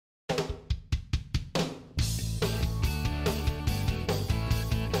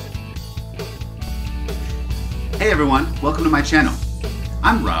Hey everyone, welcome to my channel.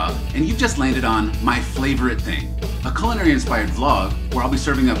 I'm Rob, and you've just landed on My Favorite Thing, a culinary-inspired vlog where I'll be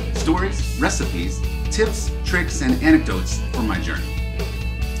serving up stories, recipes, tips, tricks, and anecdotes from my journey.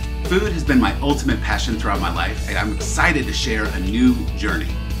 Food has been my ultimate passion throughout my life, and I'm excited to share a new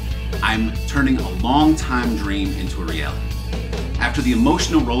journey. I'm turning a long-time dream into a reality. After the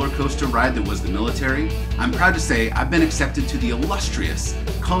emotional roller coaster ride that was the military, I'm proud to say I've been accepted to the illustrious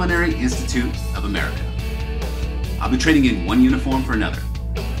Culinary Institute of America. I'll be trading in one uniform for another.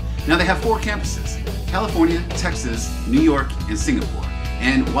 Now they have 4 campuses: California, Texas, New York, and Singapore.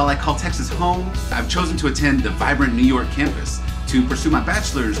 And while I call Texas home, I've chosen to attend the vibrant New York campus to pursue my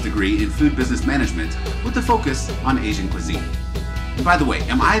bachelor's degree in food business management with a focus on Asian cuisine. And by the way,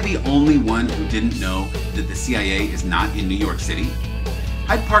 am I the only one who didn't know that the CIA is not in New York City?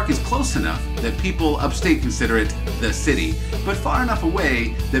 Hyde Park is close enough that people upstate consider it the city, but far enough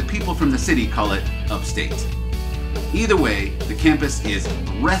away that people from the city call it upstate. Either way, the campus is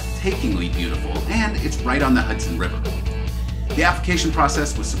breathtakingly beautiful, and it's right on the Hudson River. The application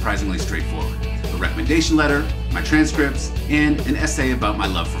process was surprisingly straightforward. A recommendation letter, my transcripts, and an essay about my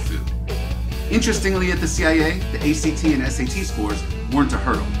love for food. Interestingly, at the CIA, the ACT and SAT scores weren't a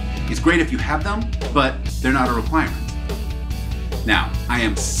hurdle. It's great if you have them, but they're not a requirement. Now, I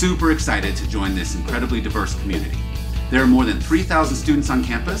am super excited to join this incredibly diverse community. There are more than 3,000 students on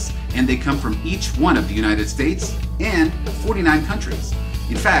campus, and they come from each one of the United States and 49 countries.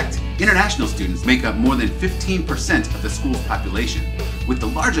 In fact, international students make up more than 15% of the school's population, with the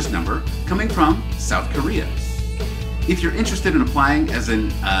largest number coming from South Korea. If you're interested in applying as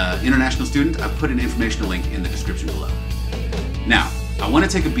an international student, I've put an informational link in the description below. Now, I want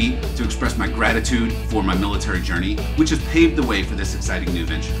to take a beat to express my gratitude for my military journey, which has paved the way for this exciting new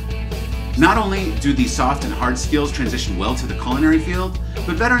venture. Not only do these soft and hard skills transition well to the culinary field,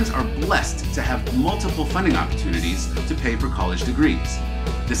 but veterans are blessed to have multiple funding opportunities to pay for college degrees.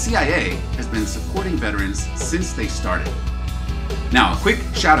 The CIA has been supporting veterans since they started. Now, a quick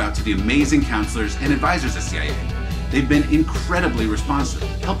shout out to the amazing counselors and advisors at CIA. They've been incredibly responsive,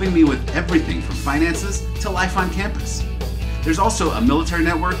 helping me with everything from finances to life on campus. There's also a military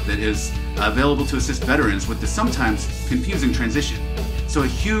network that is available to assist veterans with the sometimes confusing transition. So a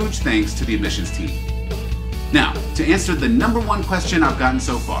huge thanks to the admissions team. Now, to answer the #1 question I've gotten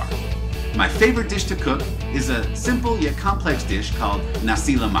so far. My favorite dish to cook is a simple yet complex dish called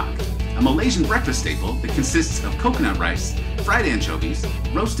nasi lemak, a Malaysian breakfast staple that consists of coconut rice, fried anchovies,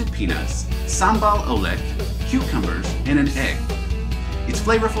 roasted peanuts, sambal oelek, cucumbers, and an egg. It's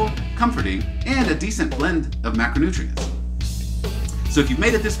flavorful, comforting, and a decent blend of macronutrients. So if you've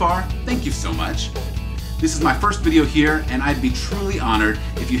made it this far, thank you so much. This is my first video here, and I'd be truly honored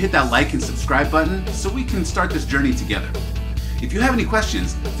if you hit that like and subscribe button so we can start this journey together. If you have any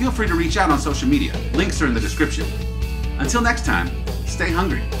questions, feel free to reach out on social media. Links are in the description. Until next time, stay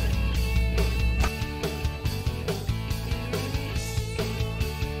hungry.